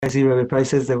I see Rabbi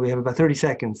Price says that we have about 30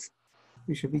 seconds.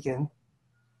 We should begin.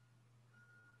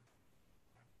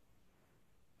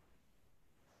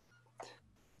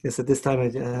 Yes, at this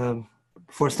time,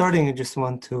 before starting, I just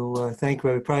want to thank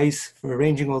Rabbi Price for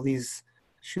arranging all these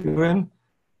shurim,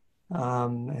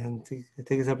 and to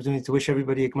take this opportunity to wish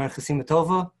everybody a Gmar Chasima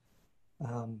Tova.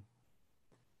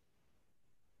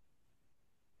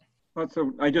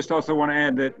 So I just also want to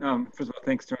add that, first of all,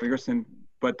 thanks to Gerson,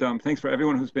 but thanks for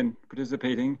everyone who's been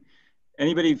participating.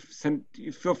 Anybody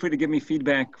feel free to give me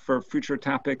feedback for future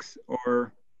topics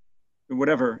or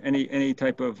whatever, any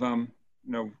type of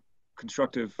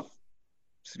constructive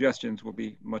suggestions will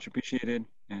be much appreciated,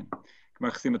 and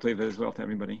Gmar Chasima Tova as well to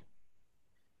everybody.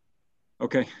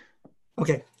 Okay.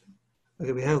 Okay.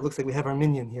 Looks like we have our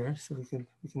minion here, so we can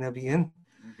now begin.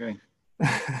 Okay.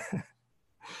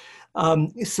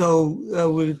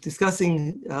 We're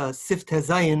discussing Sif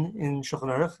Tazayin in Shulchan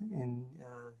Aruch, in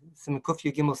Siman Kuf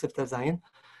Yud Gimel Sif Tazayin,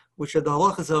 which are the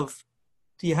halachas of,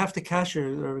 do you have to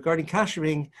kasher, or regarding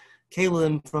kashering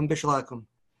kelim from Bishul Akum.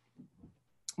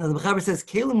 Now the Mechaber says,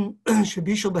 kelim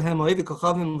shebishul behem oivik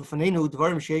kochavim lefanenu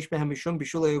dvarim sheish behem mishum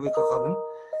bishul oivik kochavim.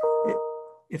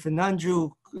 If a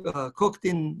non-Jew cooked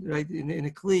in a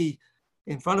kli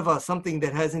in front of us something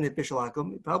that has in it Bishul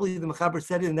Akum, probably the Mechaber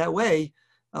said it in that way,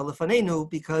 lefanenu,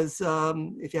 because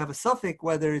if you have a suffix,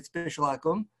 whether it's Bishul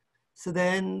Akum, so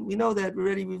then we know that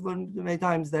already, we've learned many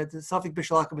times that the suffix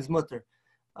Bishul Akum is mutter.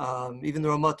 Even the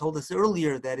Ramah told us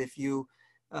earlier that if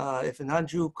a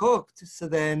non-Jew cooked, so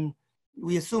then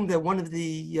we assume that one of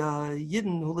the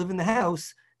Yidden who live in the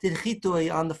house did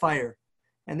chitui on the fire.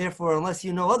 And therefore, unless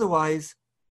you know otherwise,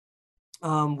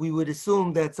 we would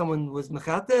assume that someone was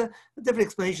mechata. Different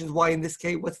explanations why in this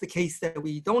case, what's the case that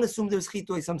we don't assume there's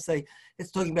chitui. Some say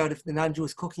it's talking about if the non-Jew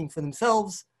is cooking for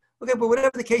themselves. Okay, but whatever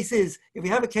the case is, if we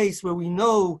have a case where we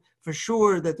know for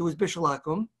sure that there was Bishul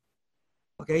Akum,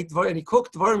 okay, and he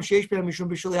cooked dvarim sheish behem mishum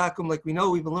bishul akum, like we know,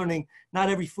 we've been learning, not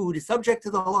every food is subject to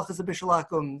the halachas of Bishul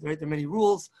Akum, right? There are many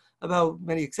rules, about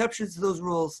many exceptions to those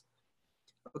rules.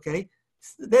 Okay,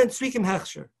 then tzrikim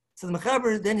hechsher. So the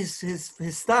Mechaber, then his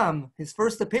stam, his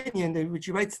first opinion, which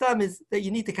he writes stam, is that you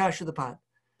need to kasher the pot.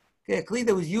 Okay, a kli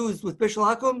that was used with Bishul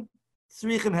Akum,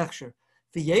 tzrikim hechsher.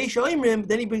 For yesh oimrim,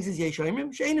 then he brings his yesh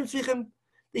oimrim, sheinim tzrikim,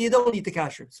 that you don't need to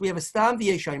kasher. So we have a stam, the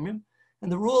yesh oimrim,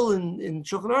 and the rule in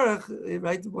Shulchan Aruch,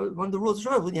 right, one of the rules of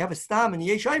Shulchan Aruch, when you have a stam and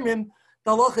yesh oimrim,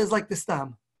 the halacha is like the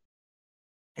stam.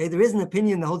 Okay, there is an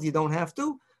opinion that holds you don't have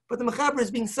to, but the Mechaber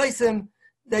is being seisim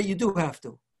that you do have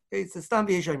to. Okay, it's a stam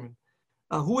v'yesh oimrim.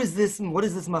 Who is this and what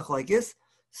is this machlokes?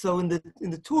 So in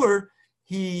the tour,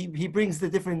 he brings the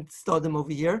different stadim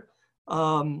over here.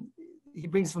 He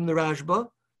brings from the Rashba.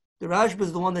 The Rashba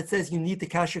is the one that says you need to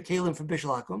kasher kelim from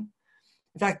Bishul Akum.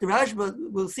 In fact, the Rashba,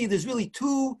 we'll see there's really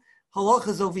two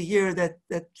halachas over here that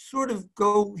sort of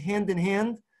go hand in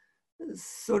hand,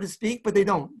 so to speak, but they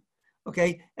don't.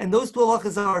 Okay, and those two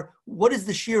halachas are, what is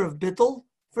the shear of bittul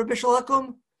for Bishul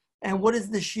Akum, and what is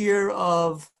the shear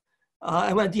of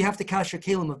and do you have to kasher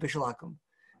kelim of Bishul Akum,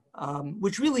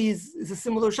 which really is a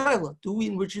similar shaila. Do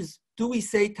we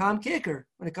say tam keker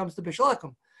when it comes to Bishul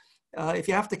Akum? If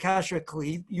you have to kasher a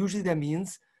kli, usually that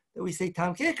means that we say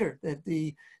tam keker, that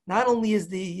not only is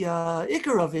the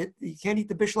ikar of it, you can't eat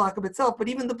the Bishul Akum itself, but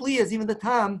even the bliyas, even the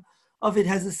tam of it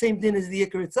has the same din as the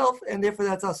ikar itself, and therefore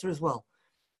that's asur as well.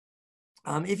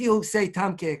 If you say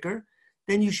tam keker,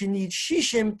 then you should need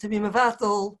shishim to be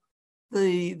mevatel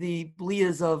the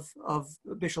bliyas of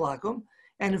Bishul Akum,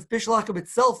 and if Bishul Akum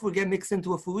itself would get mixed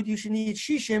into a food, you should need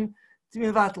shishim to be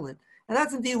mevatel it. And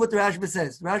that's indeed what the Rashba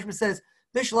says. The Rashba says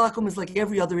Bishul Akum is like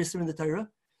every other isser in the Torah,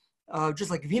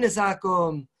 just like Vinas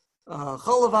Akum,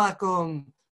 Cholav Akum,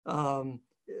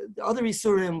 other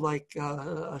isurim like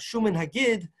Shuman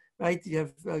Hagid, right? You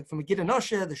have from a Gid and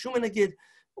Asha, the Shuman Hagid.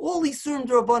 All these isurim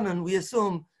d'Rabbanan, we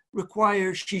assume,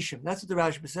 require shishim. That's what the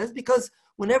Rashba says, because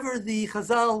whenever the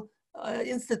Chazal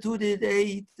instituted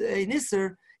a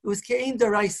nisser, it was kein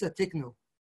daraisa tiknu.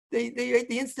 They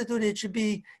instituted it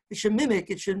should mimic,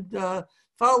 it should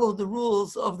follow the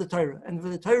rules of the Torah. And for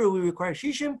the Torah we require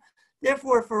shishim.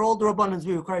 Therefore, for all the Rabbanans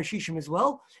we require shishim as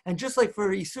well. And just like for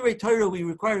Isurei Torah we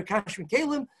require kasher and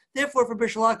kelim, therefore for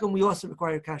Bishul Akum we also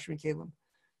require kasher and kelim.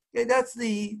 Okay, that's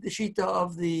the shita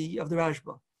of the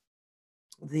Rashba.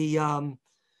 The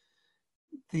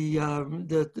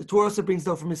Torah also brings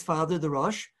though from his father, the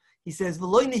Rosh. He says,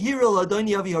 "V'loy nehiro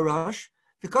l'adoni avi harash."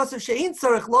 Because of she'ein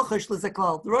tzarech lochash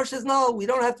l'zeklal. The Rosh says, no, we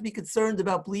don't have to be concerned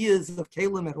about bliyas of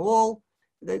kelim at all.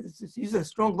 It's using a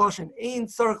strong lashon. Ein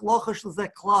tzarech lochash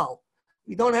l'zeklal.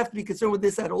 We don't have to be concerned with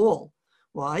this at all.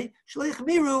 Why? Shleich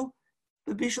miru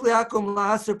Bishul Akum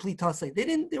la'aser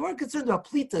plitase. They weren't concerned about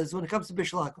plitas when it comes to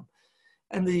Bishul Akum.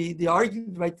 And the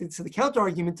argument, right? So the counter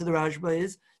argument to the Rashba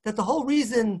is that the whole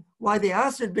reason why they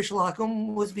asked Bishul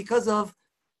Akum was because of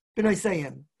B'nai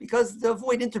Seyem, because to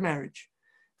avoid intermarriage.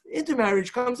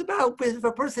 Intermarriage comes about if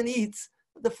a person eats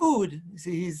the food.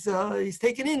 He's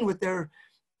taken in with their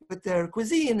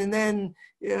cuisine, and then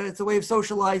it's a way of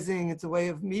socializing. It's a way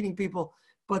of meeting people.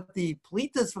 But the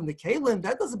plitas from the kalim,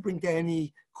 that doesn't bring to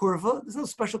any kurva. There's no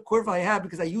special kurva I have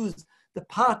because I used the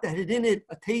pot that had in it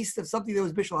a taste of something that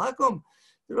was bishul hakum.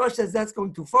 The Rosh says that's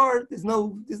going too far. There's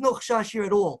no chashash here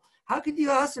at all. How could you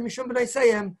ask him mishum b'nai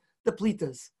sayem the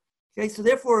plitas? Okay, so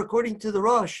therefore, according to the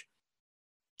Rosh,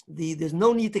 there's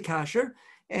no need to kasher,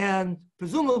 and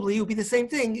presumably it would be the same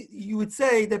thing. You would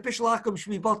say that bishul hakum should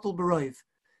be batul b'rayv,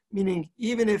 meaning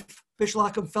even if bishul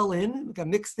hakum fell in, got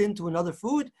mixed into another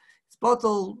food, it's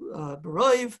batul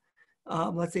b'rayv.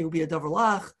 Let's say it would be a davar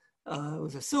lach. It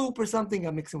was a soup or something.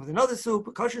 I'm mixing with another soup,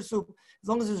 a kosher soup. As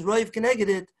long as it's rayv connected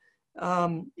it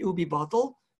will be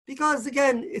batul. Because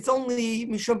again, it's only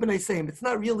mishum b'nai seim. It's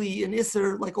not really an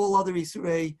iser like all other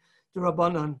isurei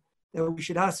d'Rabbanan that we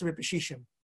should aser it b'shishim.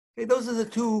 Okay, those are the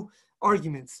two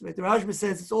arguments. Right? The Rashba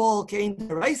says it's all kain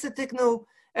d'raisa tiknu.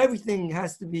 Everything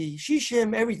has to be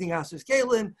shishim. Everything asers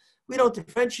kalim. We don't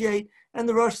differentiate. And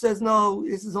the Rosh says no.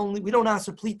 This is only we don't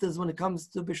aser plitas when it comes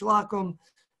to bishul hakum.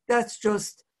 That's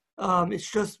just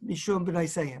it's just mishum b'nai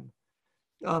seim.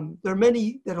 There are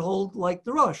many that hold like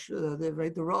the Rosh.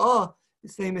 Right? The Ra'ah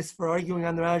is famous for arguing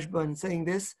on the Rashba and saying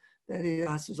this, that it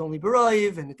asks only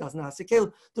b'rayv and it doesn't ask a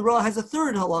kelim. The Ra has a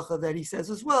third halacha that he says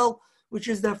as well, which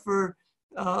is that for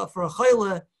a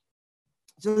chayla,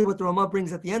 it's really what the Ramah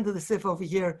brings at the end of the sif over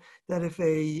here, that if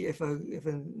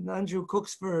a non-Jew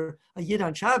cooks for a yid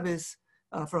on Shabbos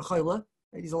for a chayla,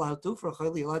 he's allowed to, for a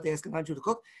chayla, he's allowed to ask a non-Jew to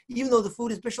cook, even though the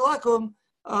food is bishul hakum,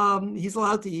 he's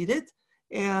allowed to eat it,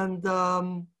 and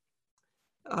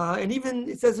even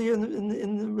it says here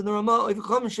in the Ramah,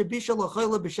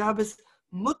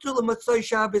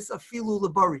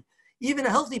 even a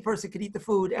healthy person could eat the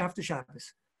food after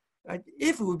Shabbos. Right?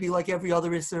 If it would be like every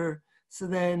other Isser, so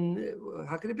then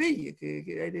how could it be?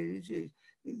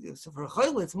 So for a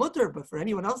chayla, it's mutter, but for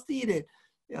anyone else to eat it,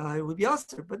 it would be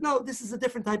aser. But no, this is a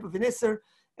different type of an Isser.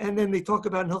 And then they talk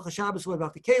about in Hilchah Shabbos, what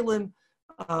about the kalim?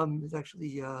 There's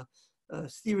actually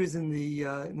steers in the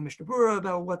Mishnah Berurah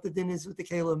about what the din is with the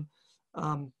kalim.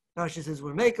 Rashi says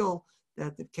we're mekel,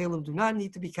 that the kalim do not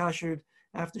need to be kashered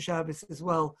after Shabbos as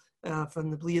well, from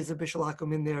the bliyas of bishul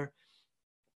hakum in there.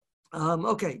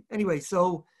 Okay, anyway,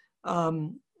 so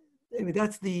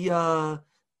that's the,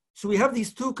 so we have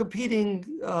these two competing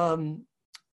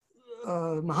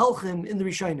mahalchim in the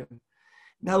Rishonim.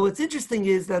 Now what's interesting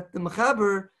is that the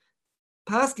Mechaber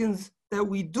paskins that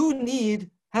we do need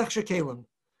hechsher kalim.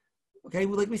 Okay,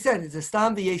 well, like we said, it's a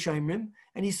stam v'yesh imrim,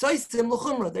 and he says to him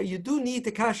l'chumra that you do need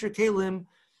the kasher kalim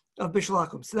of bishul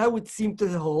hakum. So that would seem to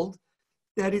hold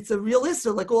that it's a real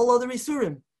isser like all other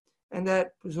isurim, and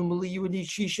that presumably you would need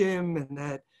shishim and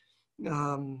that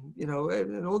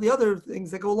and all the other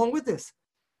things that go along with this.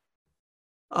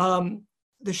 The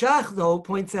Shach though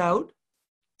points out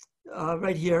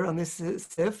right here on this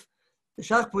sif, the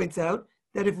Shach points out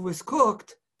that if it was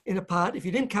cooked in a pot, if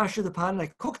you didn't kasher the pot and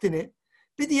I cooked in it,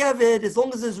 b'diavad, as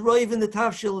long as there's roiv in the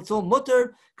tavshil, it's all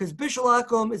mutter, because bishul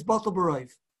hakum is batul b'roiv.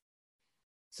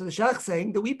 So the Shach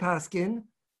saying that we paskin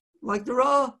like the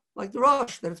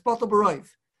Rosh, that it's batul b'roiv.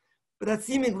 But that's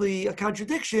seemingly a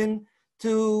contradiction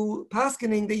to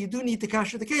paskening that you do need to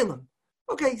kasher the kalim.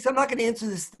 Okay, so I'm not going to answer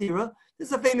this stira. This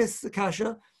is a famous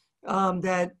kasha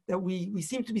that we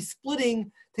seem to be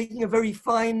splitting, taking a very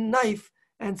fine knife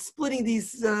and splitting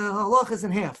these halachas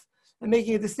in half and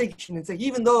making a distinction. It's like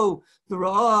even though the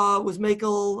Ra'ah was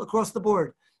makel across the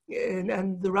board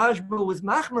and the Rashba was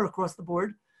machmer across the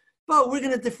board, but we're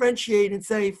going to differentiate and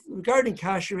say regarding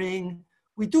kashering,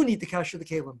 we do need to kasher the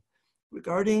kalim.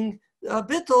 Regarding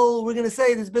bittul, we're going to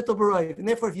say there's bittul b'rayv. And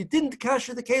therefore, if you didn't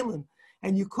kasher the kalim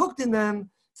and you cooked in them,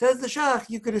 says the Shach,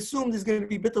 you could assume there's going to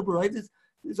be bittul b'rayv.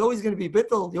 There's always going to be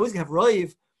bittul. You always have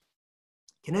rayv.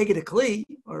 Keneged a kli,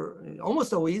 or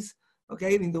almost always.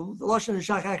 Okay, I mean, the Lashon of the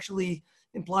Shach actually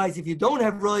implies if you don't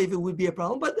have rayv, it would be a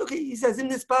problem. But okay, he says, in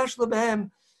this pashla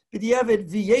behem, b'diavad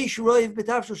v'yesh rayv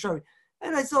b'tavshel shari.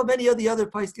 And I saw many of the other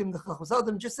paiskim, the Chachmas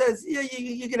Adam just says, yeah,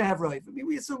 you're going to have rayv. I mean,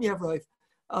 we assume you have rayv.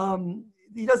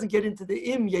 He doesn't get into the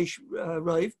im yesh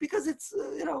rayv because it's,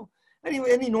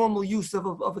 anyway, any normal use of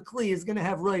a kli is going to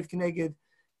have rayv keneged,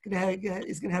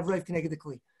 is going to have rayv keneged the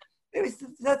kli. Anyways,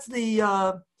 that's the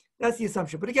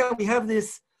assumption. But again, we have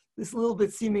this little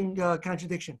bit seeming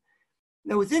contradiction.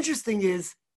 Now, what's interesting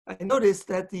is I noticed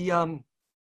that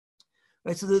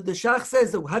right? So the Shach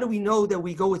says that how do we know that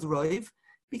we go with Roiv?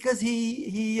 Because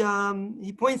he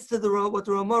points to what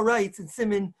the Ramah writes in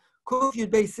Siman Kuf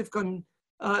Yud Beis Sifkan,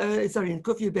 in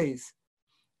Kuf Yud Beis,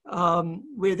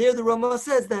 where there the Ramah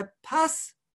says that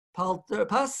pas akum,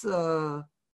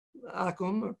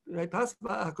 right? Pas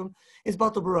akum is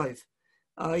batal b'roiv,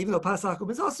 even though pas akum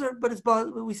is aser, but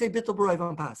we say bitul b'roiv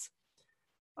on pas,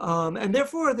 and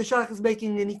therefore the Shach is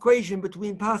making an equation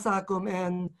between pas akum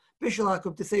and bishul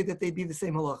akum to say that they be the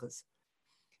same halachas.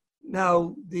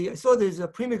 Now, I saw there's a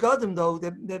Pri Megadim though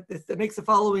that makes the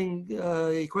following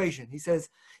equation. He says,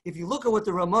 if you look at what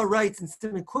the Ramah writes in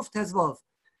Siman Kuf Tezvav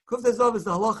is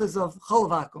the halachas of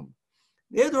chalav akum.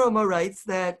 There the Ramah writes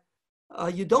that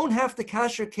you don't have to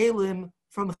kasher kelim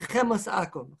from chemas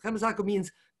akum. Chemas akum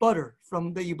means butter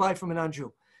that you buy from a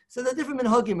non-Jew. So there are different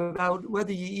minhagim about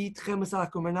whether you eat chemas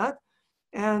akum or not.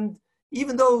 And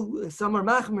even though some are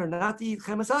machmer not to eat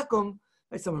chemas akum,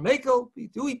 right, some are mekel, you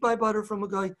do eat by butter from a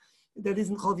guy that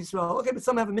isn't Chol Yisrael. Okay, but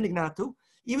some have a minig not to.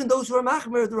 Even those who are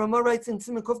machmer, the Ramah writes in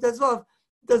Siman Kuf Tezvav,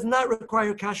 does not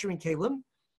require kashering kelim.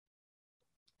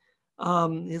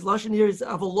 His lashon here is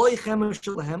avoloi chemer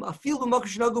shalahem. Afil b'makar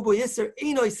shnagu bo yiser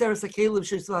eino iseres hakelim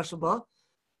sheisvash ba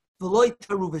v'loi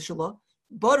taruvis shala.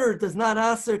 Butter does not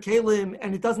aser kelim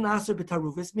and it doesn't aser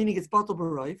b'taruvis, meaning it's batal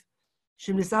b'roiv.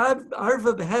 Shem nisab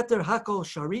arva beheter hakol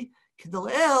shari kedal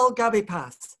el gabe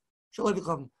pas.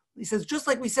 He says just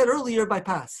like we said earlier by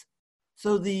pas.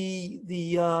 So the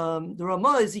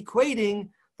Ramah is equating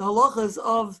the halachas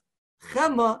of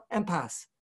chema and pas.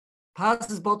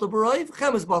 Pas is batal b'roiv,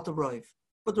 chema is batal b'roiv.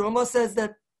 But the Ramah says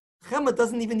that chema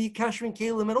doesn't even need kashering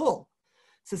kelim at all.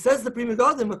 So says the Pri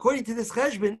Megadim, according to this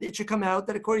cheshbon, it should come out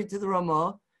that according to the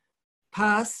Ramah,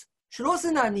 pas should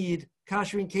also not need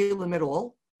kashering kelim at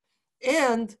all.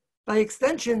 And by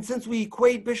extension, since we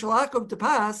equate bishul akum to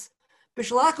pas,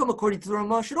 bishul akum, according to the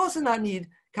Ramah, should also not need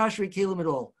kashering kelim at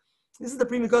all. This is the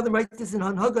Pri Megadim writes this in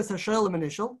Hanhagas HaShalom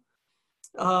initial.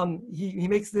 He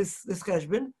makes this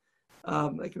cheshbon.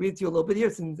 I can read it to you a little bit here.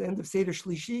 It's in the end of Seder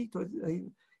Shlishi.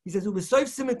 He says, "Ubesoif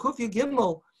Siman Kuf Yud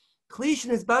Gimel,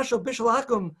 Klishin is Bashal Bishul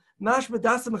Akum, Mash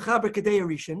Medasa Mechaber Kedei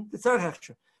Arishin." The Tzar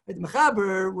Hechsher. The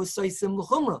Mechaber was Soisim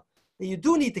L'Chumra. That you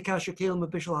do need to kasher kelim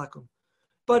of Bishul Akum.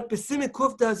 But B'Siman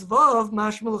Kuf Das Vav,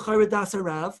 Mash Melchayre Das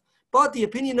Arav. But the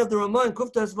opinion of the Ramah in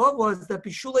Kuf Das Vav was that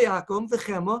Bishulei Akum, the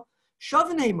Chema,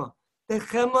 Shavanema, that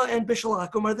Chema and Bishul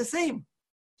Akum are the same.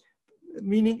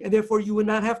 Meaning, and therefore you would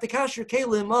not have to kasher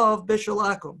kelim of bishul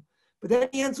akum. But then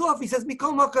he ends off. He says,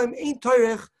 "Mikol makam ein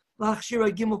toirech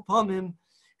lachshira gimel pamim."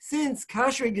 Since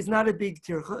kashering is not a big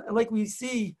tircha, and like we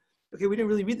see, okay, we didn't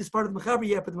really read this part of the Mechaber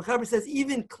yet, but the Mechaber says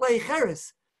even clay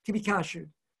cheres can be kashered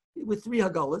with 3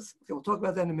 hagalas. Okay, we'll talk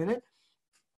about that in a minute.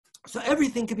 So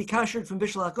everything can be kashered from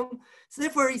bishul akum. So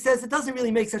therefore, he says it doesn't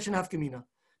really make such an afkamina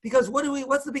because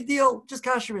what's the big deal? Just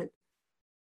kasher it.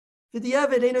 And if I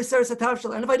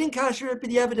didn't kasher it,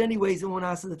 b'diavad anyways, it won't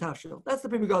answer the tafshil. That's the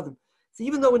Pri Megadim. So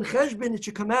even though in cheshbon it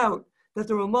should come out that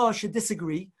the Ramah should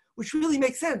disagree, which really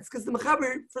makes sense because the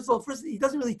Mechaber, first he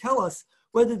doesn't really tell us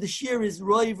whether the shear is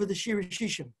roiv or the shear is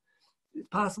shishim. It's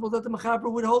possible that the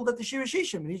Mechaber would hold that the shear is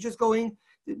shishim, and he's just going.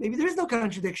 Maybe there is no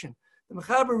contradiction. The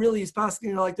Mechaber really is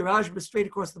passing like the Rashba straight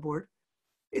across the board.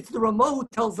 It's the Ramah who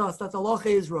tells us that the halacha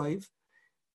is roiv.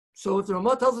 So if the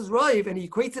Ramah tells us Raiv and he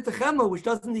equates it to Chema, which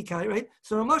doesn't need Kai, right?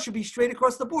 So Ramah should be straight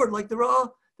across the board, like the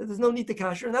Ra'ah, that there's no need to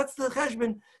kasher. And that's the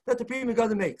cheshbon that the Pri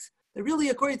Megadim makes. That really,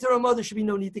 according to Ramah, there should be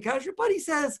no need to kasher. But he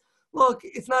says, look,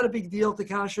 it's not a big deal to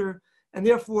kasher, and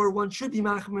therefore one should be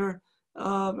machmer.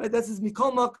 That's his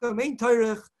Mikol Makam, main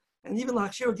Tairich, and even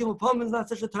Lachshir Gimel Pam is not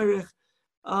such a Tairich.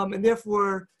 And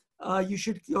therefore, you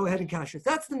should go ahead and kasher.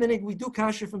 That's the minig. We do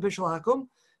kasher from Bishul Akum,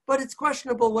 but it's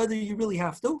questionable whether you really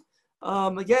have to.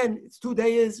 Again, it's 2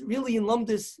 days. Really, in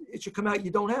Lumdis, it should come out. You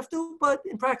don't have to, but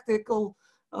in practical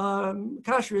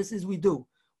kashrus is we do.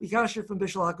 We kasher from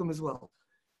Bishul Akum as well.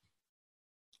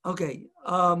 Okay.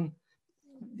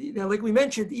 Now, like we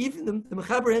mentioned, even the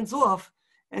Mechaber ends off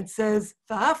and says,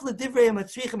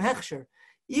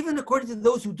 even according to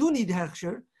those who do need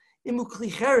hechsher, if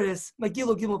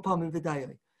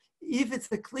it's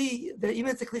the kli, even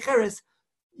if it's a kli cheres,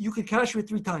 you could kasher it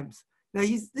 3 times. Now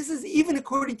this is even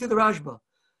according to the Rashba.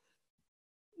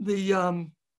 The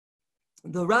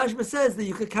Rashba says that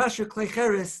you could kasher klei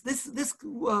cheres. This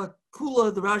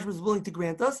kula the Rashba is willing to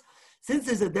grant us, since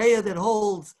there's a daya that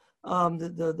holds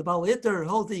the Baal Iter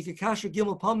holds that you could kasher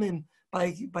gimel pamim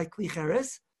by klei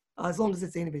cheres as long as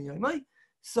it's ein ben yoimai.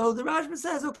 So the Rashba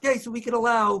says, okay, so we can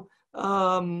allow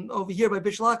over here by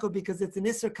Bishul Akum because it's an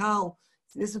Isser Kal,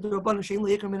 it's an Isser D'Rabbanan she'ein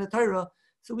le'ikr min haTorah.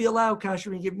 So we allow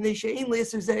kashering. That's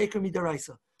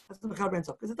the Mechaber ends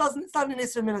up because it's not an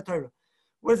Isser min haTorah.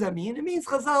 What does that mean? It means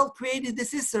Chazal created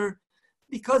this Isser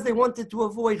because they wanted to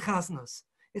avoid chasnas.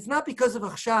 It's not because of a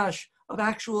chash of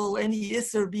actual any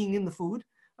Isser being in the food.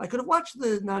 I could have watched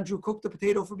the non-Jew cook the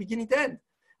potato from beginning to end.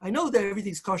 I know that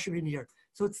everything's kosher in here.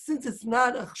 So since it's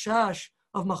not a chash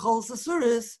of machal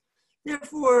sasuris,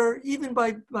 therefore, even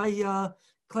by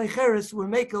klei cheres, we're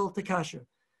mekel to kasher.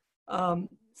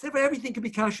 So everything can be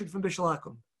kashered from Bishul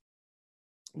Akum.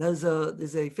 There's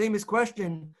a famous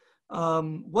question.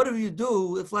 What do you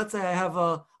do if, let's say, I have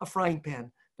a frying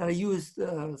pan that I used,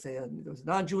 say, there was a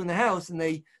non-Jew in the house, and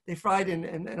they fried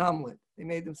an omelet. They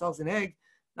made themselves an egg,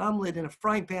 an omelet in a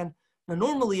frying pan. Now,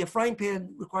 normally, a frying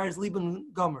pan requires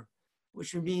liban gomer,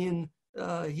 which would mean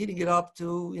heating it up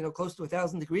to, close to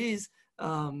 1,000 degrees,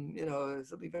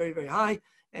 something very, very high,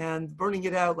 and burning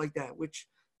it out like that, which,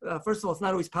 first of all, it's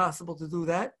not always possible to do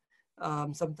that.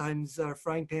 Sometimes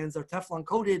frying pans are Teflon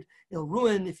coated. It'll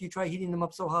ruin if you try heating them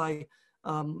up so high.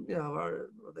 Or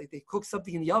they cook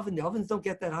something in the oven. The ovens don't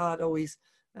get that hot always,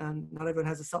 and not everyone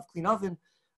has a self-clean oven.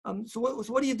 So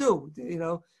what do you do?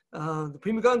 The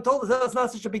Pri Megadim told us that's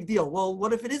not such a big deal. Well,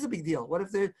 what if it is a big deal? What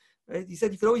if he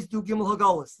said you could always do Gimel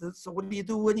Hagalas. So what do you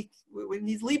do when he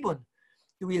needs Libun?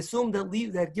 Do we assume that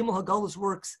Gimel Hagalas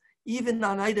works even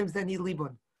on items that need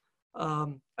Libun?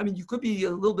 You could be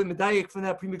a little bit medayik from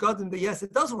that Pri Megadim that yes,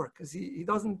 it does work because he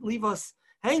doesn't leave us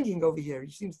hanging over here.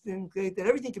 He seems to indicate that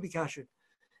everything can be kashered.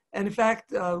 And in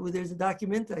fact, there's a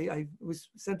document I was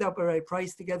sent out by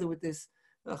Price together with this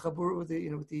chabur with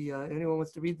anyone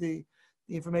wants to read the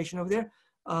information over there,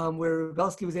 where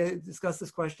Belsky was discussed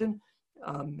this question.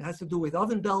 It has to do with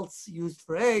oven belts used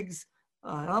for eggs,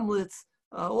 omelets,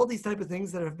 all these type of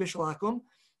things that are Bishul Akum,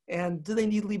 and do they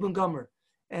need Liban Gomer?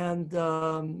 And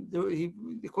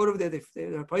the quote over there,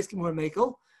 the Price came more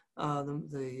Mekel, I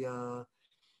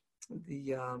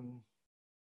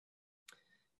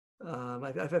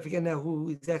forget now who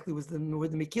exactly was where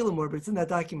the Mekilim were, but it's in that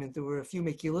document. There were a few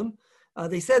Mekilim.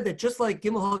 They said that just like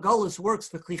Gimel Hagalos works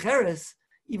for Kli Cheres,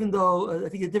 even though I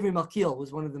think a different Makil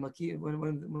was one of the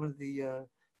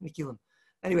Mekilim.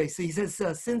 Anyway, so he says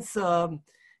since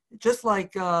just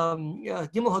like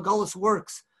Gimel Hagalos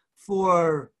works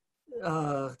for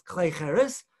Klei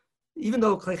Cheres, even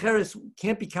though Klei Cheres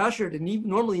can't be kashered and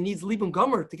normally needs Liban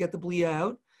Gomer to get the Blia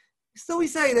out, still we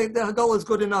say that the Hagala is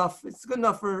good enough. It's good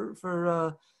enough for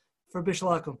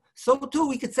Bishul Akum. So too,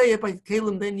 we could say it by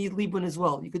Kalim, they need Liban as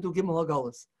well. You could do Gimel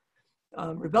Hagalas.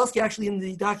 Rebelsky actually in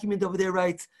the document over there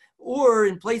writes, or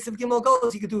in place of Gimel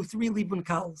Hagalas, you could do 3 Liban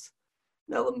Kals.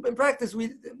 Now, in practice,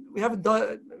 we haven't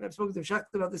done, I've spoken to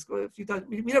Shakta about this a few times,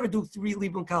 we never do 3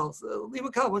 Liban Kals.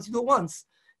 Liban Kal, once you do it once,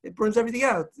 it burns everything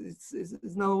out.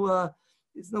 There's no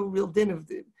real din of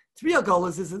the 3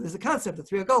 Hagalas. There's a concept of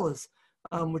 3 Hagalas,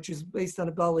 which is based on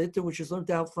a Bal Itter, which is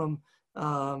learned out from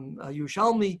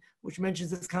Yerushalmi, which mentions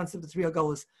this concept of 3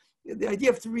 Hagalas. The idea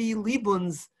of 3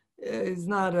 Libans is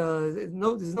not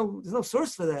there's no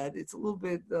source for that. It's a little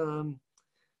bit of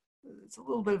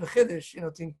a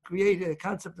chiddush, to create a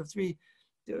concept of 3.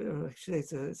 Actually,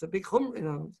 it's a big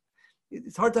chum.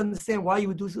 It's hard to understand why you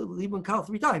would do Liban Kal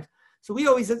 3 times. So we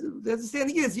always, the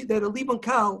understanding is that a Liban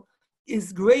Kal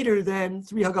is greater than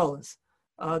 3 Hagalas.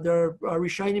 There are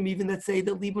Rishonim even that say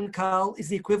that Liban Kal is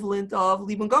the equivalent of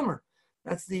Liban Gomer.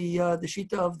 That's the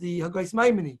shita of the Hagais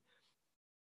Maimoni.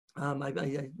 I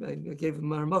gave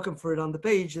him a Marmakim for it on the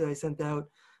page that I sent out.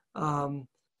 The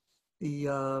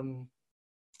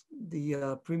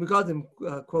Pri Megadim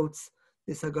quotes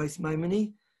this Hagais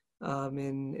Maimoni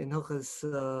in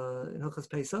Hilchas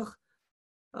Pesach.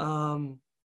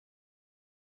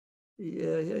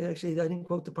 Actually, I didn't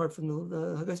quote the part from the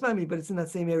Hagais Maimoni, but it's in that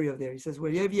same area there. He says,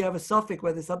 wherever you have a suffix,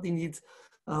 whether something needs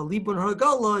Libun or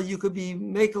Hagala, you could be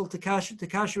makel to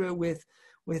kasher it with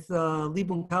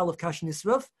Libun Kal of Kash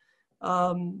Nisraf.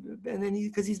 And then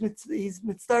because he's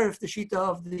mitzaref the shita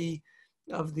of the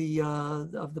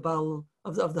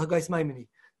Hagais Maimoni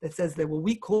that says that what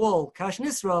we call Kash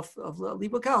Nisraf of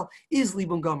Libun Kal is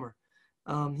Libun Gomer.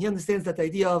 He understands that the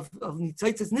idea of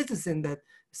Nitzaitzes Nitzisin, that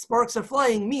sparks are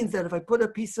flying, means that if I put a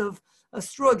piece of a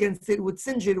straw against it, it would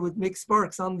singe it, it would make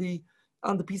sparks on the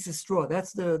piece of straw.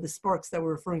 That's the sparks that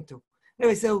we're referring to.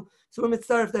 Anyway, so we're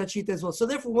mitzvah of that sheet as well. So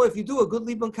therefore, if you do a good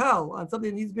Liban Kal on something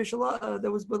that needs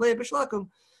that was Balei Bishul Akum,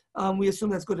 we assume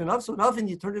that's good enough. So in oven,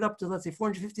 you turn it up to, let's say,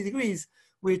 450 degrees,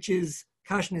 which is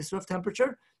Kash Nisraf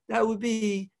temperature. That would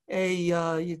be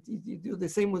you do the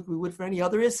same we would for any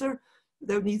other Isser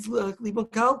that needs Liban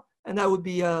Kal, and that would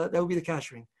be the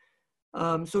kashering.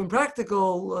 So in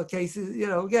practical cases,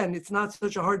 again, it's not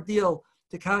such a hard deal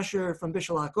to kasher from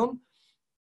Bishul Akum,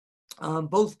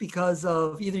 both because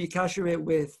of either you kasher it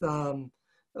with 1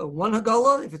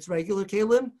 Hagala, if it's regular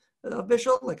Kalim,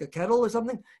 bishul, like a kettle or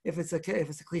something. If it's a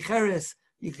kli cheres,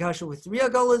 you can kasher with 3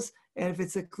 agalas, and if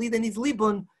it's a kli that needs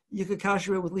libun, you can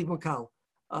kasher it with libun kal.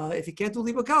 If you can't do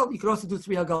libun kal, you could also do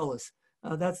 3 agalas.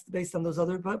 That's based on those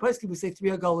other poskim. We say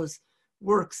 3 agalas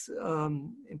works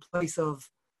in place of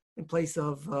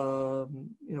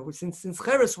since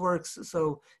cheres works,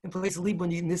 so in place of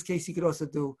libun, in this case, you could also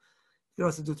do 3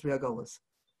 agalas.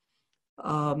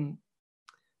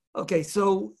 Okay,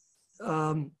 so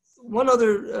one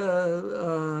other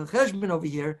cheshbon over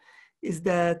here is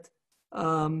that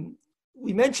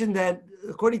we mentioned that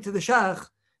according to the Shach,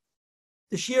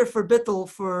 the shear for bittul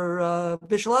for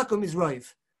bishul akum is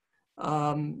rive.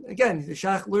 Again, the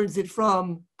Shach learns it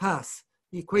from pas.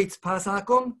 He equates pas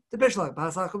akum to bishul akum.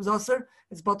 Pas akum is aser,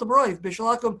 it's batal b'rive.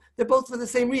 Bishul akum, they're both for the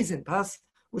same reason. Pas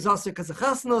was aser because of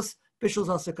chasnos, bishul is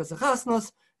aser because of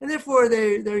chasnos, and therefore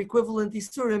they're equivalent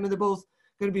isurim, and they're both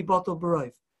going to be batal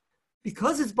b'rive.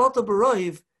 Because it's batal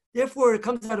b'rive, therefore it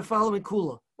comes out of following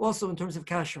kula, also in terms of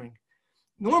kashering.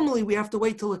 Normally, we have to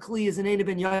wait till a kli is an eina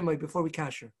ben yaimai before we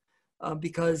kasher,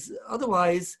 because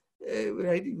otherwise,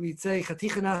 we'd say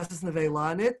chaticha nasis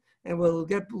nevela on it, and we'll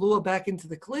get lua back into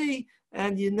the kli,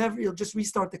 and you'll just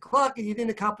restart the clock, and you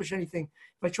didn't accomplish anything.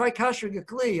 If I try kashering a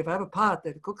kli, if I have a pot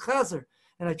that cook chazer,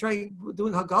 and I try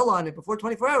doing hagala on it before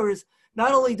 24 hours,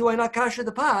 not only do I not kasher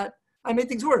the pot, I made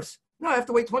things worse. No, I have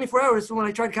to wait 24 hours from when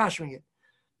I tried kashering it.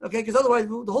 Okay, because otherwise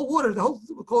the whole water,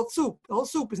 we call it soup, the whole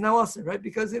soup is now aser, right?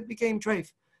 Because it became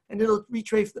treif, and it'll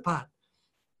retreif the pot.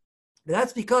 But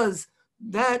that's because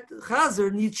that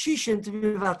chazer needs shishim to be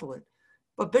mevatel.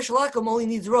 But bishul akum only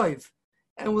needs roiv.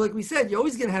 And like we said, you're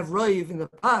always going to have roiv in the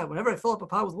pot. Whenever I fill up a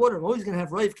pot with water, I'm always going to have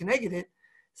roiv connected it.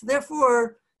 So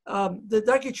therefore, the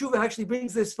Darkei Tshuva actually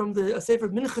brings this from the Sefer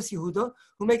Minchas Yehuda,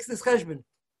 who makes this cheshbon.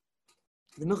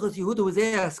 The Minchas Yehuda was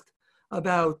asked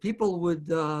about people would,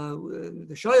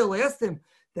 the Shoyal asked him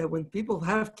that when people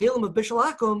have kelim of bishul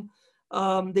akum,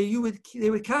 they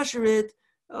would kasher it,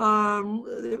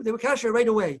 they would kasher it right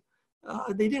away.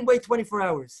 They didn't wait 24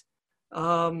 hours.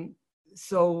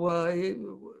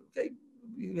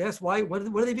 He asked why, what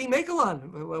are they being makel on?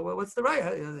 What's the right?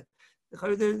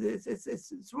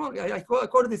 It's wrong. I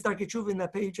quoted this Darkei Tshuva in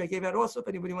that page I gave out also, if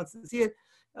anybody wants to see it.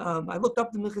 I looked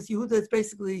up the Minchas Yehuda. It's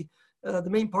basically the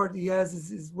main part he has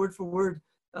is word for word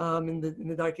in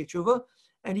the Darkei Tshuva,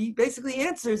 and he basically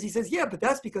answers. He says, "Yeah, but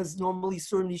that's because normally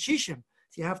sur nishishim,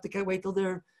 so you have to wait till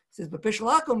they're." He says, "But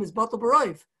bishul akum is batal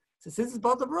b'raiv. So since it's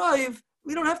batal b'raiv,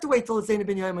 we don't have to wait till it's eina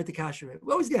ben yaimai to kasher it.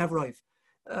 We're always gonna have raiv.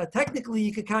 Technically,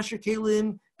 you could kasher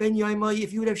kelim ben yaimai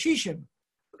if you would have shishim.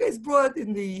 Okay, it's brought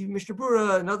in the Mishnah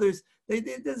Berurah and others.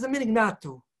 There's a meaning not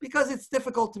to, because it's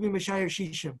difficult to be meshayir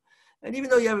shishim. And even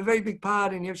though you have a very big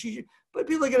pot and you have shishim, but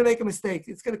people are going to make a mistake.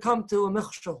 It's going to come to a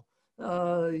mechshel.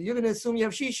 You're going to assume you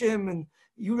have shishim, and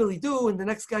you really do, and the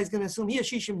next guy's going to assume he has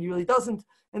shishim, and he really doesn't,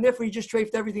 and therefore you just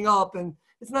trafed everything up, and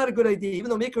it's not a good idea. Even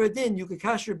though Mikra Adin, you could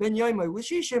kasher ben yaimai with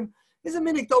shishim, is a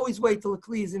minute to always wait till the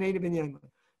kli is in eina ben yaimai.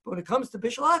 But when it comes to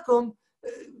bishul akum,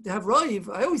 to have raiv,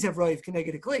 I always have raiv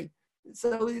connected to kli.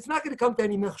 So it's not going to come to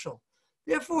any mechshel.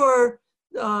 Therefore,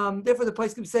 the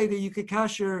place could say that you could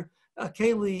kasher a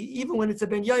keli even when it's a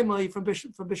ben yaimai from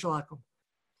bishul akum.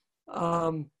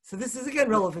 So this is again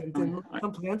relevant in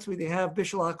some plants where they have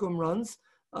bishul akum runs.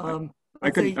 I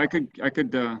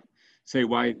could say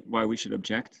why we should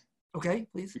object. Okay,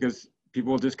 please. Because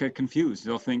people will just get confused.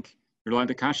 They'll think you're allowed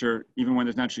to kasher even when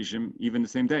there's not shishim, even the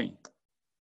same day.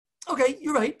 Okay,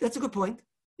 you're right. That's a good point.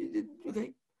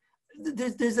 Okay.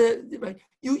 There's a right.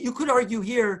 You could argue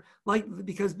here, like,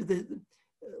 because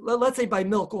let's say by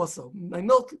milk also. By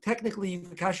milk, technically you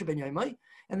can kasher ben yaimai,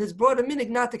 and there's brought a minig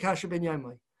not to kasher ben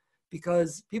yaimai,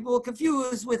 because people are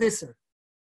confused with iser.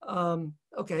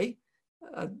 Okay,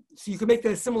 so you can make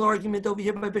that similar argument over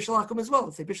here by bishul akum as well.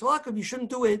 And say bishul akum, you shouldn't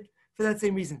do it for that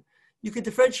same reason. You could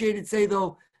differentiate it, say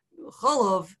though,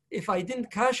 chalav, if I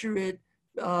didn't kasher it,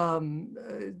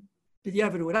 did you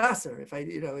have it with aser? If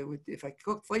I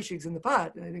cooked fleishigs in the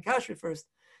pot and I didn't kasher it first,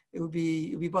 it would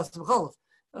be basar b'chalav.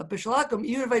 Bishul akum,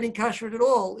 even if I didn't kasher it at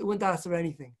all, it wouldn't aser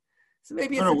anything. So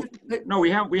maybe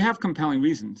we have compelling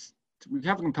reasons. We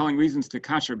have compelling reasons to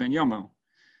kasher ben yomo.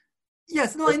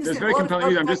 Yes, no, I understand. There's very compelling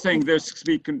reasons. I'm just saying there's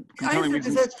compelling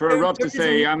reasons for a Rav to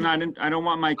say I don't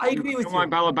want my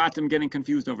balabatim getting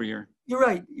confused over here. You're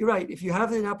right. If you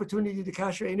have an opportunity to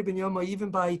kasher eina ben yomo even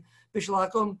by bishul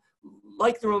akum,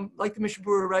 like the Mishnah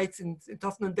Berurah writes in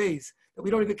Tafnan Beis, that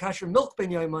we don't even kasher milk ben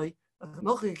yaimai,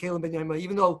 milk kelim ben yaimai,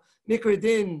 even though mikra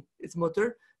din it's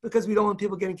mutter, because we don't want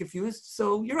people getting confused.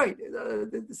 So you're right.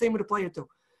 The same would apply here too.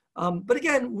 But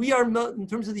again, we are in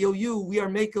terms of the OU, we are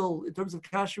makel in terms of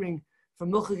kashering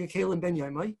from milk kelim ben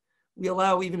yaimai. we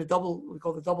allow even a double, we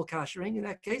call the double kashering in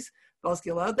that case. Belsky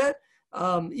allowed that,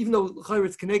 even though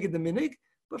it's connected the minig.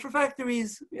 But for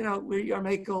factories, where you are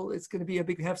makel, it's going to be a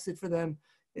big hefsid for them.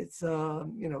 It's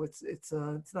it's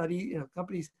not easy.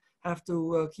 Companies have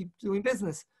to keep doing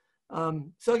business.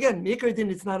 So again, Mikra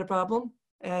din, it's not a problem,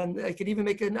 and I could even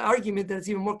make an argument that it's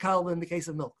even more kal than the case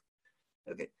of milk.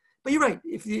 Okay, but you're right.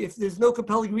 If there's no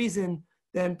compelling reason,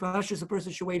 then perhaps a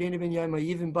person should wait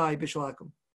even by Bishul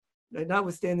Akum. Right?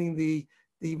 Notwithstanding the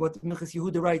what the Minchas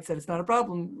Yehuda writes that it's not a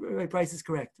problem, right, Price is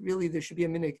correct. Really, there should be a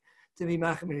minig to be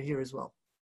machmir here as well.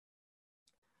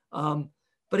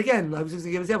 But again, I was just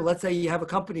going to give an example. Let's say you have a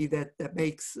company that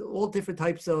makes all different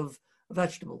types of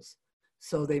vegetables.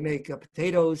 So they make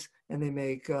potatoes, and they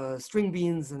make string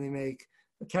beans, and they make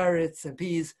carrots and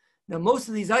peas. Now, most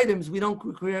of these items we don't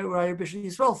require Bishul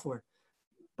Yisrael for,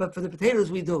 but for the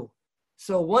potatoes we do.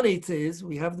 So one eighth is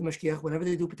we have the mashkiach, whenever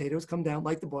they do potatoes, come down,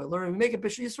 light the boiler, and we make a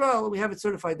Bishul Yisrael, and we have it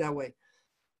certified that way.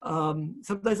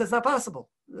 Sometimes that's not possible.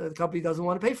 The company doesn't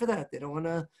want to pay for that. They don't want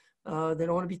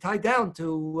to be tied down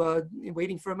to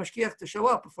waiting for a mashkiach to show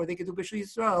up before they can do Bishul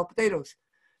Yisrael potatoes.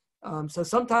 So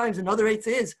sometimes another eighth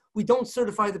is we don't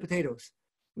certify the potatoes.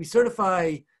 We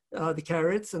certify the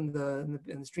carrots and the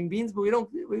string beans, but we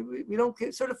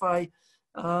don't certify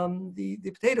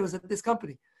the potatoes at this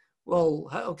company. Well,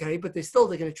 okay, but they're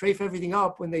going to trafe everything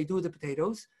up when they do the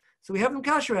potatoes. So we have them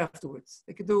kasher afterwards.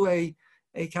 They could do a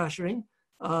kashering.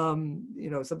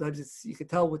 Sometimes you could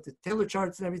tell with the Taylor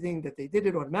charts and everything that they did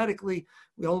it automatically.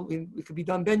 It could be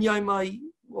done ben yaimai.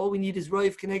 All we need is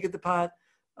roiv keneged the pot.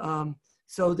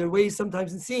 So there are ways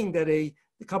sometimes in seeing that the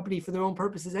company, for their own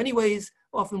purposes anyways,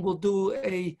 often will do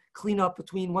a cleanup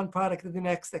between one product and the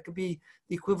next that could be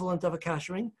the equivalent of a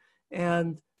kashering.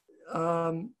 And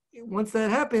once that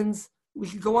happens, we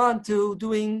could go on to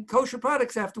doing kosher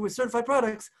products afterwards, certified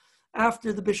products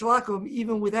after the Bishul Akum,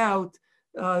 even without,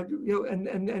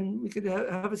 and we could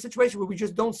have a situation where we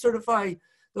just don't certify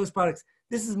those products.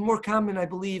 This is more common, I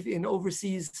believe, in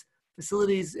overseas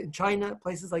facilities in China,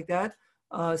 places like that,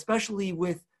 especially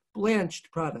with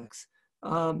blanched products.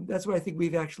 That's where I think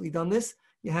we've actually done this.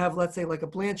 You have, let's say, like a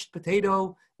blanched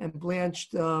potato and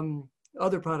blanched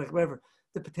other product, whatever.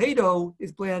 The potato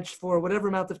is blanched for whatever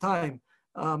amount of time,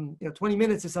 20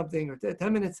 minutes or something, or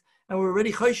 10 minutes, and we're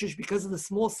already chayshish because of the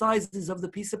small sizes of the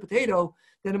piece of potato,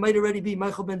 then it might already be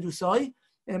Michael Ben Dusai,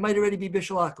 and it might already be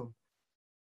Bishul Akum.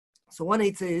 So one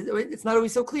eighth is, it's not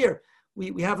always so clear.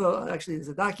 We have there's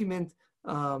a document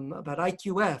about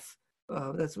IQF.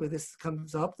 That's where this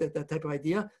comes up, that type of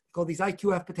idea, called these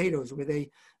IQF potatoes, where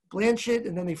they blanch it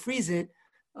and then they freeze it.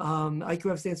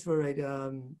 IQF stands for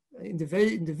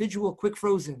individual quick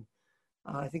frozen.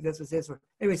 I think that's what it stands for.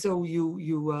 Anyway, so you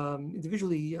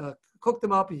individually cook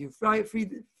them up, and you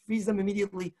freeze them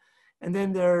immediately, and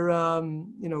then they're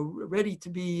ready to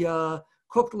be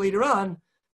cooked later on,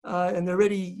 and they're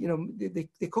ready.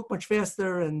 They cook much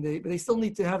faster, and they still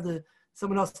need to have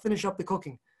someone else finish up the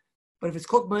cooking. But if it's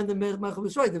cooked by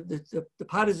the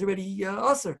pot is already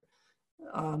usher.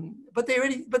 But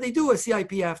they do a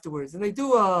CIP afterwards, and they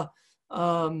do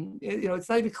it's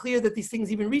not even clear that these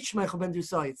things even reach Michael Ben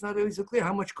Dusai. It's not always so clear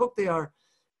how much cooked they are,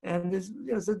 and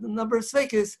there's a number of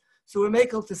sveikas. So we're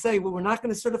makel to say, well, we're not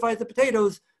going to certify the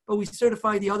potatoes, but we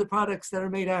certify the other products that are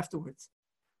made afterwards.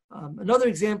 Another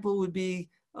example would be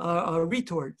a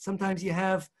retort. Sometimes you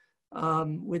have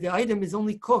where the item is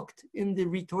only cooked in the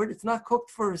retort. It's not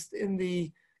cooked first in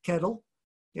the kettle.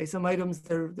 Okay, some items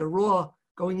they're raw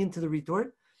going into the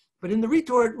retort, but in the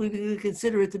retort we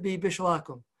consider it to be Bishul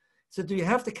Akum. So do you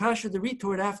have to kasher the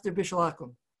retort after Bishul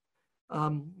Akum?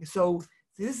 So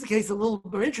this is the case a little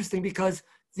more interesting because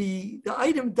the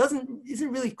item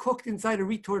isn't really cooked inside a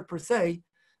retort per se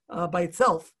by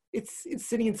itself. It's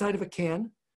sitting inside of a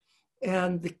can,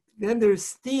 and then there's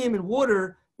steam and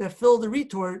water that fill the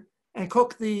retort and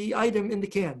cook the item in the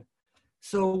can.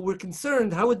 So we're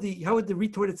concerned, how would the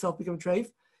retort itself become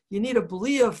treif? You need a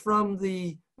belia from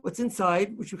what's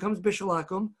inside, which becomes Bishul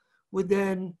Akum, would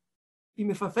then be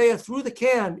mifafeya through the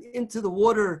can into the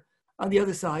water on the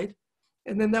other side,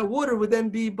 and then that water would then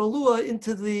be balua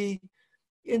into the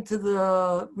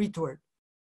retort.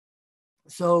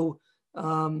 So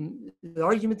the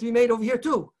argument to be made over here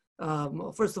too.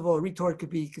 First of all, a retort could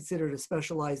be considered a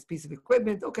specialized piece of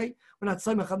equipment. Okay, we're not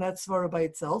saimach on that svara by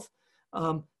itself,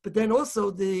 but then also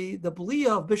the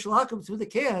belia of Bishul Akum through the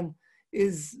can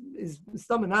is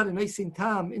stomach not a nice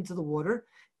tam into the water,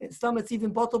 and stomach's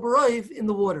even batal b'roiv in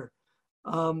the water.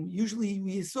 Usually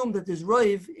we assume that there's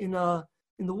roiv in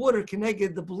the water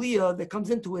connected the belia that comes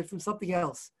into it from something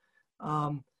else.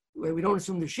 We don't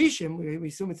assume there's shishim. We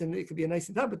assume it could be a nice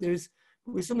tam, but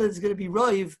we assume that there's going to be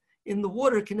roiv in the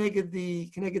water connected the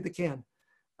can.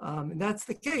 And that's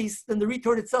the case, then the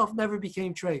retort itself never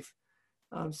became treif.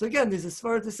 So again, there's a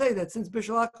svara to say that since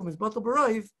Bishul Akum is batal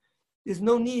b'roiv, there's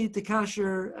no need to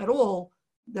kasher at all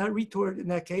that retort in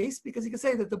that case, because you can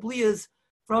say that the bliyas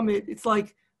from it, it's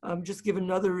like, just give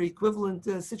another equivalent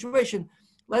situation.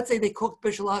 Let's say they cooked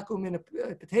Bishul Akum in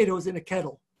potatoes in a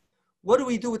kettle. What do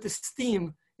we do with the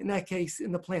steam in that case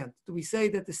in the plant? Do we say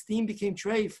that the steam became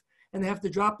treif and they have to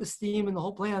drop the steam in the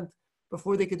whole plant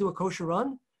before they could do a kosher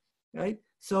run? Right?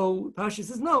 So Pasha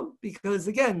says no, because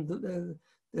again,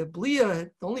 the bliya,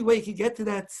 the only way you can get to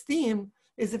that steam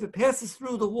is if it passes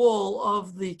through the wall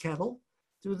of the kettle,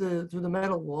 through the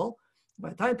metal wall. By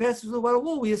the time it passes through the metal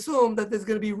wall, we assume that there's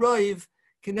going to be roiv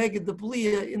keneged the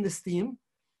bliya in the steam.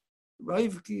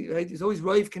 Roiv, right? There's always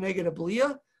roiv keneged a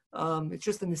bliya. It's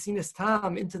just the nesinas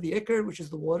tam into the ikr, which is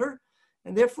the water,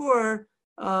 and therefore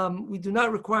we do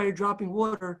not require dropping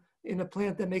water in a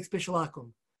plant that makes bishul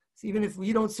akum. So even if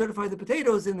we don't certify the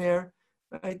potatoes in there,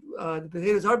 right, the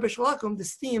potatoes are bishul akum, the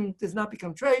steam does not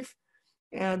become treif,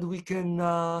 and we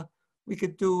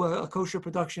could do a kosher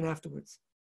production afterwards.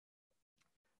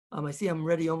 I see I'm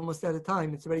already almost out of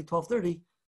time. It's already 12:30.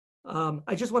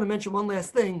 I just want to mention one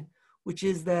last thing, which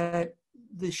is that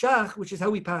the shach, which is how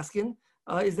we paskin,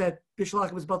 is that bishul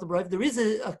akum is batal b'roiv. There is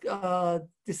a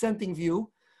dissenting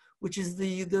view, which is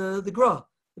the gra.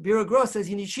 The Bira Gra says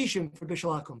you need shishim for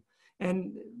bishul akum.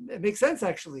 And it makes sense,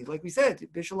 actually. Like we said,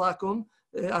 bishul akum,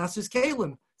 asus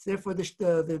kalim. So therefore,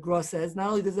 the Gra says, not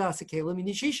only does it asus kalim, you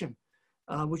need shishim,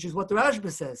 which is what the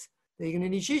Rashba says. They're going to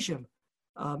need shishim.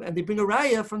 And they bring a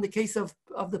raya from the case of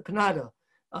the panada.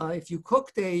 If you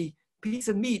cooked a piece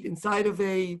of meat inside of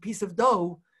a piece of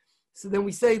dough, so then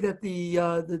we say that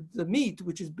the meat,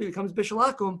 which becomes bishul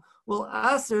akum, will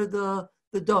aser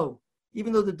the dough,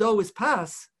 even though the dough is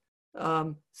pas.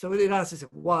 So it asks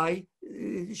why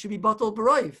it should be batal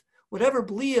b'roiv. Whatever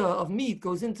bliya of meat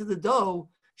goes into the dough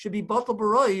should be batal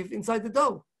b'roiv inside the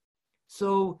dough.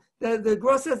 So the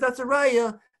Gra says that's a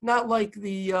raya, not like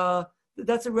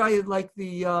that's a raya like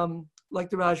the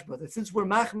Rashba. That since we're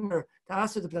machmer to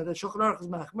aser the plant, that Shulchan Aruch is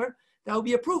machmer, that would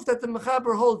be a proof that the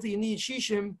mechaber holds that you need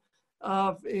shishim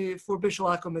for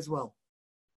bishul akum as well.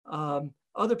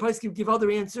 Other poskim give other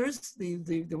answers.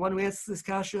 The one who asks this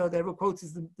kasha that ever quotes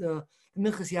is the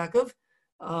Minchas Yaakov.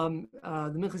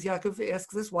 The Minchas Yaakov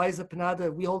asks this: why is a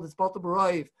panada? We hold it's batal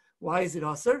b'roiv. Why is it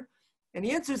aser? And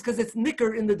the answer is because it's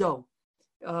nicker in the dough.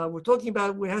 We're talking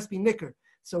about where it has to be nicker.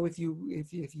 So if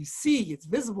you see it's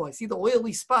visible, I see the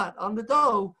oily spot on the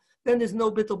dough, then there's no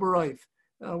bittul b'roiv.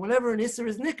 Whenever an isser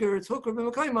is nicker, it's hukar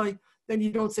b'makaymai, then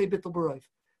you don't say bittul b'roiv.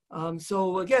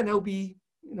 So again, that would be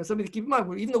something to keep in mind.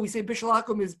 Where even though we say bishul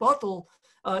akum is batal,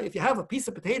 if you have a piece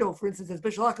of potato, for instance, as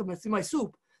bishul akum, it's in my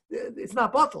soup, it's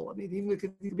not batal. I mean, even it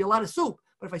could be a lot of soup,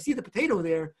 but if I see the potato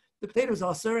there, the potato's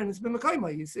aser and it's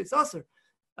b'makaymai, it's aser.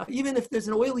 Even if there's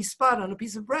an oily spot on a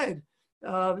piece of bread,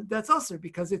 that's aser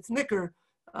because it's nicker.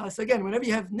 So again, whenever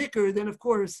you have nicker, then of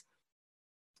course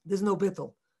there's no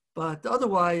bittul. But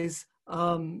otherwise,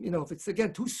 if it's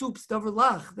again two soups davar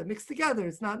lach that mix together,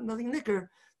 it's nothing nicker,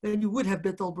 then you would have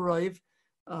bittul b'roiv.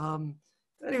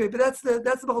 Anyway, but that's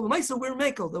the whole Maisa. We're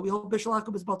mekel that we hold bishul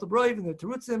akum is batal b'roiv, and the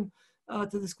terutzim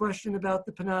to this question about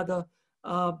the panada.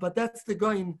 But that's the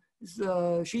goyim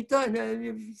shita, and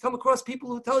if you come across people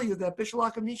who tell you that bishul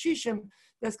akum needs shishim,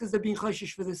 that's because they're being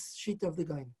chayshish for this shita of the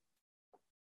goyim.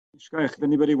 Shkoyach, if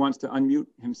anybody wants to unmute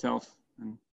himself,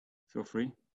 and feel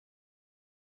free.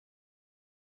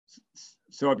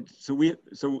 So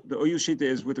the OU shita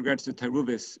is with regards to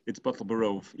teruvis, it's batal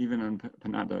b'roiv, even on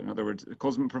panada. In other words,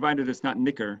 provided it's not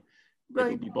nicker, right,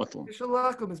 it would be batal. Bishul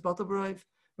akum is batal b'roiv,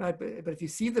 right? But if you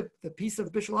see the piece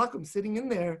of bishul akum sitting in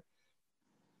there,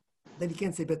 then you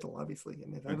can't say bittul, obviously. I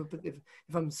mean,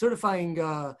 if I'm certifying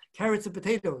carrots and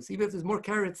potatoes, even if there's more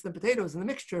carrots than potatoes in the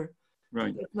mixture,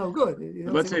 right, that's no good.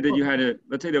 Let's say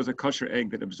there was a kosher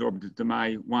egg that absorbed the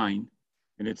demai wine,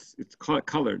 and it's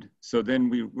colored. So then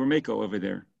we're mako over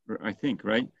there, I think,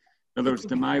 right? In other words,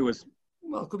 demai was.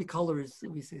 Well, it could be colors.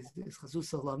 We say it's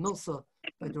chazusa la milsa.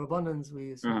 By the Rabbanans, we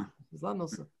use la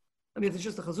milsa. I mean, if it's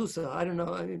just a chazusa, I don't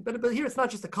know. I mean, but here it's not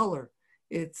just the color.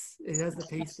 It has the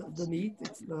taste of the meat.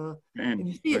 And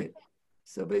you see it.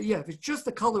 So, but yeah, if it's just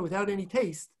the color without any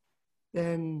taste,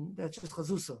 then that's just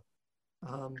chazusa.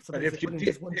 But if you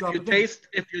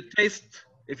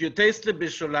taste the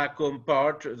bishul akum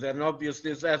part, then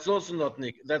obviously that's also not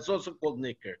nicker. That's also called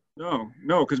nicker. No,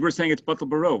 because we're saying it's batal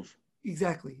b'roiv.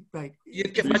 Exactly, right.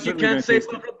 But you can't say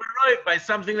batal b'roiv by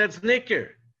something that's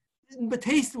nicker. But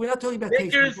taste, we're not talking about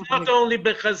taste. Nicker is not only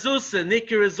bechazusa.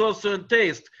 Nicker is also in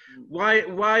taste. Why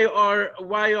are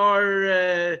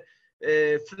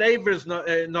flavors,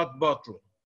 not bottle.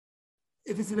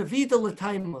 If it's an avida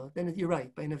l'taima, then you're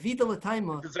right. By an avida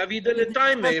l'taima, It's avida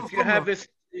l'taima.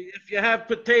 If you have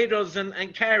potatoes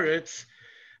and carrots,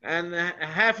 and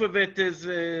half of it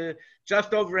is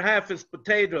just over half is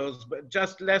potatoes, but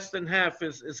just less than half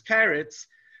is carrots.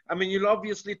 I mean, you'll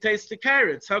obviously taste the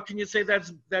carrots. How can you say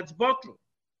that's bottle?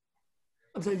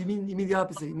 I'm sorry. You mean the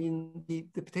opposite? You mean the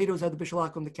potatoes are the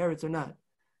bishalakum, the carrots are not,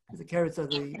 because the carrots are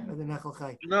the nachal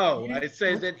chai. No, I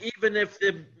say that even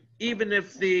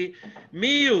if the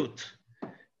miyut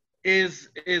is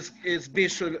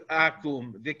bishul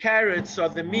akum, the carrots are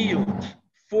the miyut,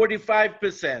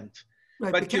 45%.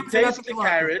 Right, but you taste the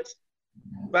carrots.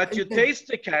 But you taste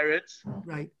the carrots.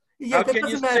 Right. Yeah, how that can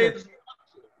doesn't you matter. say?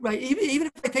 Right. Even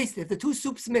if I taste it, if the two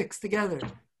soups mix together,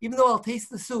 even though I'll taste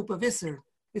the soup of Isser,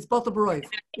 it's Bata Baroiv.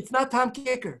 It's not Tam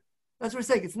Kicker. That's what we're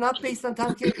saying. It's not based on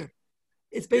Tam Kicker.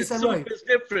 It's based on Roiv. The soup is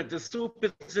different. The soup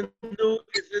is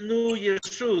a new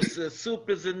Yeshus. The soup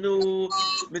is a new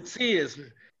Metzias.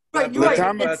 Right, you're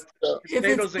right. If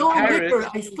it's no liquor,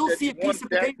 I still see a piece of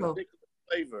potato.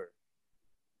 Flavor.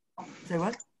 Say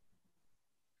what?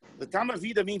 The Tam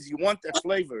Avida means you want that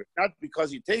flavor, not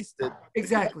because you taste it.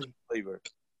 Exactly. Flavor.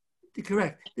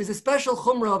 Correct. There's a special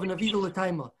chumrah of an Avida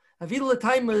l'taima. Avida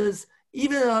l'taima is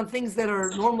even on things that are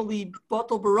normally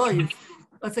batal b'roiv.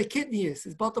 Let's say kidneys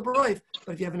is batal b'roiv,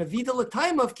 but if you have an Avida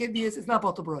l'taima of kidneys, it's not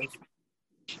batal b'roiv.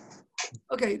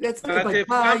 Okay, that's. But if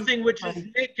something which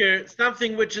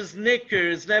is nicker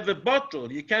is never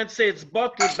bottled, you can't say it's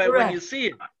bottled by when you see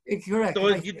it. Correct. So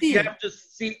you have to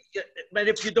see, but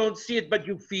if you don't see it, but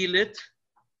you feel it.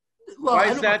 Well, why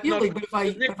is that not? But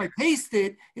if I taste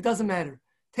it, it doesn't matter.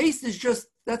 Taste is just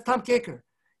that's Tom Kaker.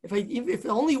 If the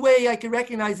only way I can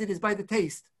recognize it is by the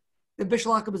taste, then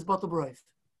Bishul Akum is batal b'roiv.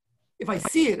 If I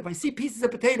see it, if I see pieces of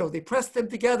potato, they press them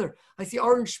together. I see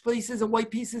orange pieces and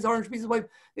white pieces, orange pieces, white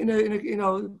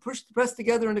pressed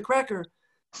together in a cracker.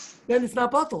 Then it's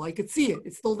not batal. I could see it.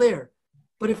 It's still there.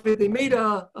 But if they made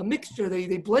a mixture,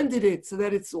 they blended it so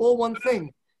that it's all one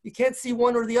thing. You can't see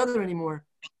one or the other anymore.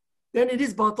 Then it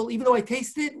is batal. Even though I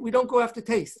taste it, we don't go after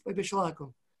taste by Bishul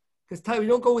Akum. Because we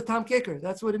don't go with Tom Kicker.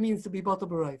 That's what it means to be batal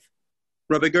b'roiv.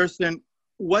 Rabbi Gersten,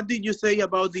 what did you say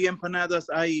about the empanadas?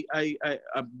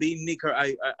 Being nicker,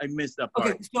 I missed that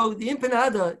part. Okay, so the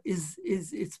empanada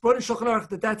it's brought in Shulchan Aruch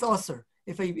that's aser.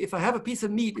 If I have a piece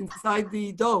of meat inside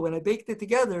the dough and I baked it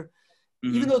together,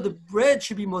 even though the bread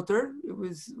should be mutter, it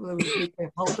was baked by a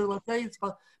halter, let's say,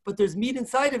 but there's meat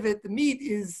inside of it. The meat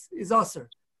is aser,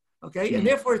 okay, and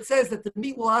therefore it says that the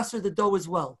meat will aser the dough as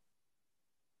well.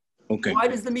 Okay. Why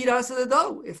does the meat aser the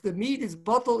dough? If the meat is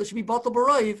batal, it should be batal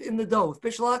b'roiv in the dough. If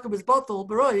Bishul Akum is batal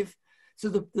b'roiv, so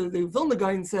the Vilna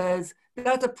Gaon says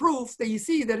that's a proof that you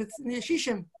see that it's in the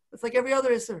Yeshishim. It's like every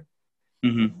other Isser.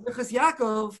 Because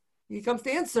Yaakov, he comes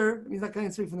to answer. He's not going to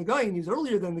answer from the Gaon. He was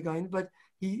earlier than the Gaon, but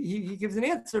he gives an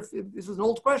answer. This is an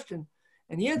old question,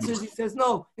 and he answers. He says,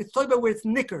 "No, it's talking about where it's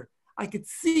nicker. I could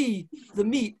see the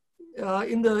meat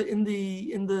in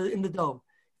the dough.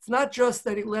 It's not just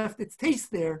that it left its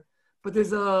taste there." But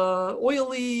there's a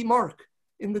oily mark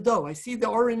in the dough. I see the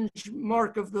orange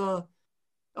mark of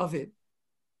it.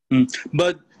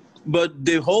 But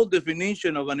the whole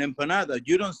definition of an empanada,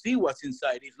 you don't see what's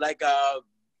inside. It's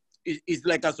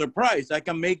like a surprise. I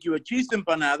can make you a cheese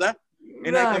empanada,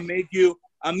 and I can make you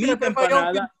a meat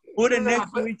empanada. Put it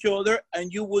next to each other,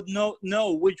 and you would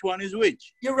know which one is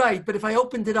which. You're right, but if I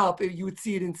opened it up, you would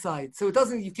see it inside. So it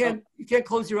doesn't. You can't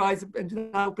close your eyes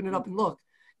and not open it up and look.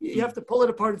 You have to pull it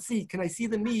apart and see. Can I see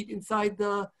the meat inside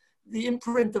the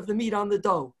imprint of the meat on the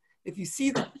dough? If you see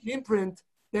the imprint,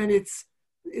 then it's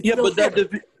but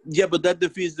that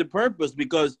defeats the purpose,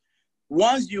 because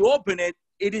once you open it,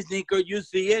 it is nicker. You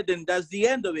see it, and that's the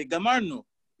end of it. Gamarnu.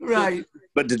 Right.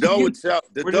 But the dough itself.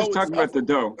 We're just talking about the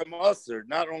dough. Mustard,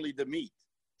 not only the meat.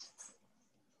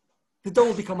 The dough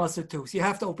will become mustard too, so you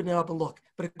have to open it up and look.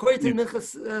 But according to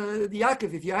Minchas the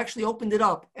Yaakov, if you actually opened it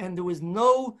up and there was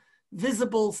no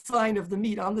visible sign of the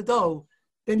meat on the dough,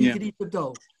 then you could eat the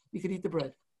dough. You could eat the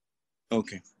bread.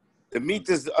 Okay. The meat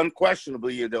is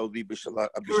unquestionably there will be bishul.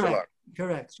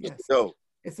 Correct. Yes. So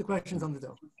it's the questions on the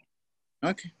dough.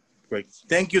 Okay. Great.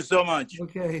 Thank you so much.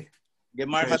 Okay.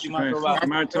 Gemar Hatima Tova.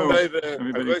 Gemar Tov.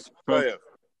 Everybody.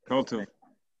 Kol Tov.